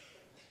avenger.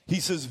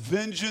 He says,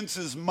 vengeance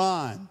is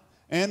mine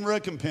and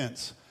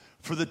recompense.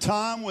 For the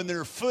time when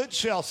their foot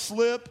shall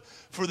slip,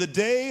 for the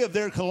day of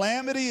their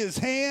calamity is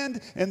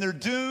hand, and their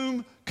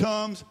doom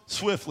comes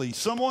swiftly.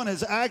 Someone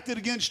has acted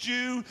against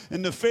you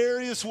in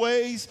nefarious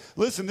ways.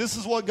 Listen, this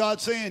is what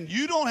God's saying.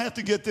 You don't have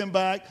to get them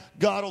back.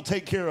 God will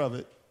take care of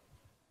it.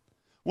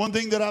 One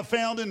thing that I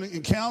found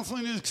in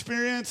counseling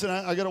experience, and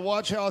I got to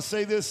watch how I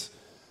say this,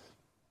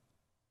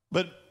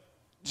 but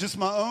just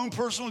my own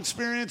personal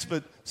experience,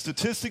 but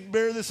statistics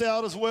bear this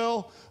out as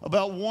well.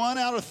 About 1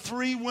 out of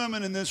 3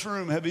 women in this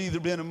room have either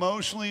been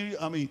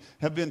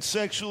have been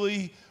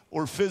sexually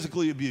or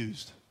physically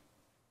abused.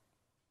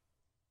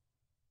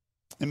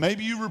 And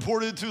maybe you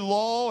reported it to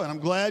law, and I'm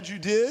glad you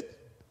did,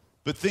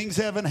 but things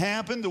haven't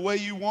happened the way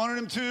you wanted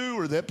them to,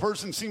 or that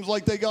person seems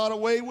like they got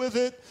away with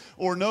it,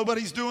 or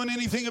nobody's doing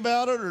anything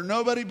about it, or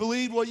nobody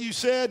believed what you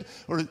said,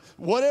 or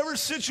whatever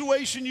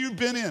situation you've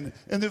been in.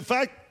 And the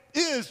fact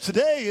is,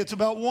 today, it's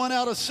about 1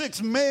 out of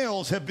 6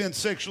 males have been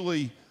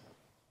sexually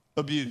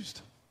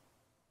abused.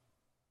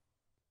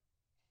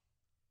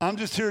 I'm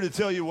just here to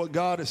tell you what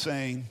God is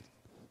saying.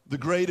 the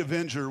great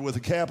avenger with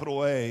a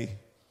capital A,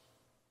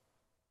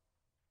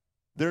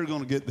 they're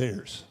going to get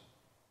theirs.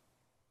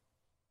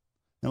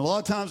 And a lot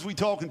of times we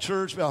talk in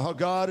church about how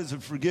God is a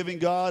forgiving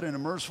God and a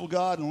merciful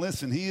God. And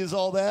listen, he is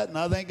all that, and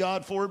I thank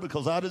God for it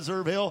because I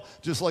deserve hell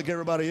just like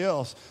everybody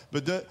else.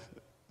 But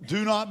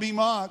do not be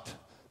mocked.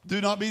 Do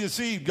not be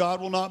deceived.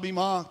 God will not be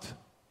mocked.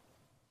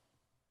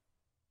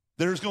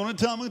 There's going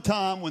to come a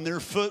time when their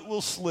foot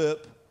will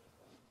slip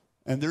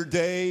and their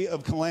day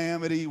of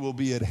calamity will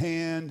be at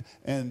hand,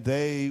 and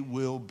they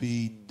will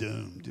be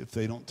doomed. If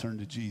they don't turn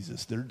to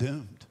Jesus, they're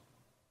doomed.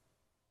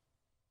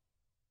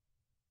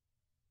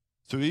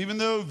 So even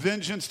though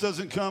vengeance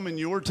doesn't come in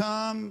your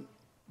time,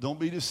 don't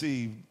be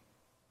deceived.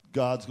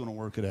 God's going to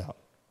work it out.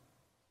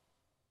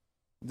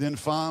 Then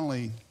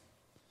finally,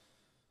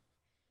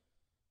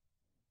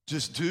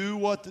 just do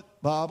what the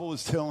Bible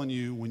is telling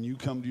you when you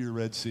come to your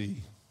Red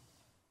Sea.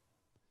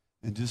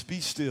 And just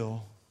be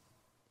still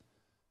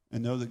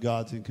and know that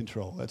God's in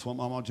control. That's what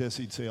Mama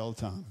Jessie would say all the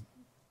time.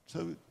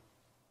 So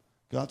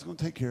God's going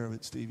to take care of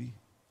it, Stevie.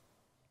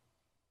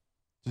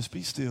 Just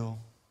be still.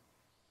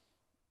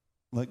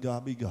 Let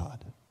God be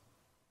God.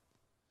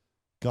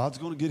 God's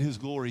going to get his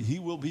glory. He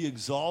will be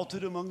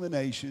exalted among the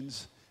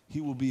nations.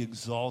 He will be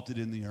exalted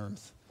in the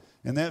earth.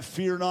 And that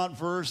fear not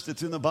verse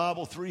that's in the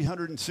Bible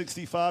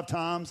 365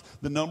 times,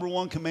 the number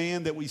one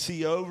command that we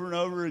see over and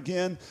over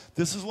again,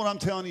 this is what I'm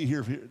telling you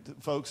here,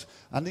 folks.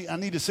 I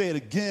need to say it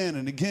again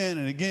and again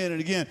and again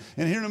and again.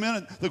 And here in a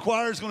minute, the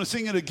choir is going to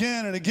sing it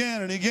again and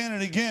again and again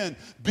and again.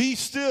 Be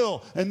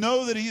still and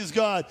know that he is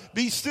God.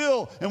 Be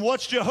still and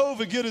watch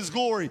Jehovah get his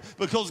glory,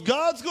 because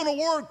God's going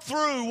to work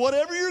through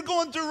whatever you're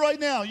going through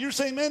right now. You're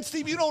saying, man,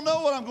 Steve, you don't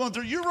know what I'm going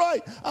through. You're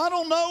right. I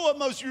don't know what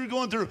most of you are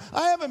going through.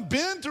 I haven't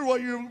been through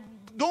what you're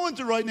going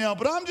through right now,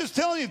 but I'm just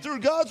telling you, through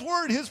God's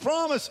word, his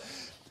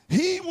promise,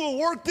 he will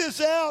work this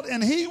out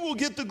and he will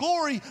get the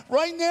glory.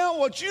 Right now,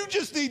 what you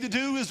just need to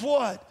do is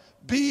what?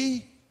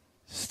 Be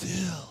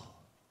still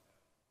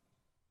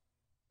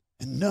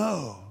and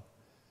know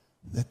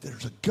that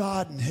there's a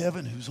God in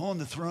heaven who's on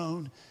the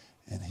throne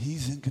and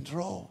he's in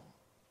control.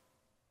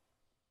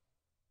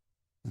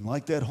 And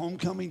like that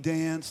homecoming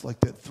dance, like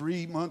that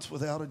 3 months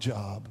without a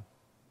job,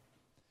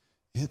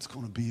 it's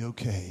going to be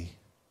okay.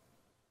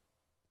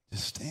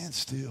 Just stand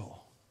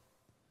still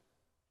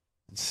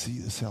and see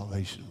the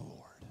salvation of the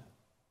Lord.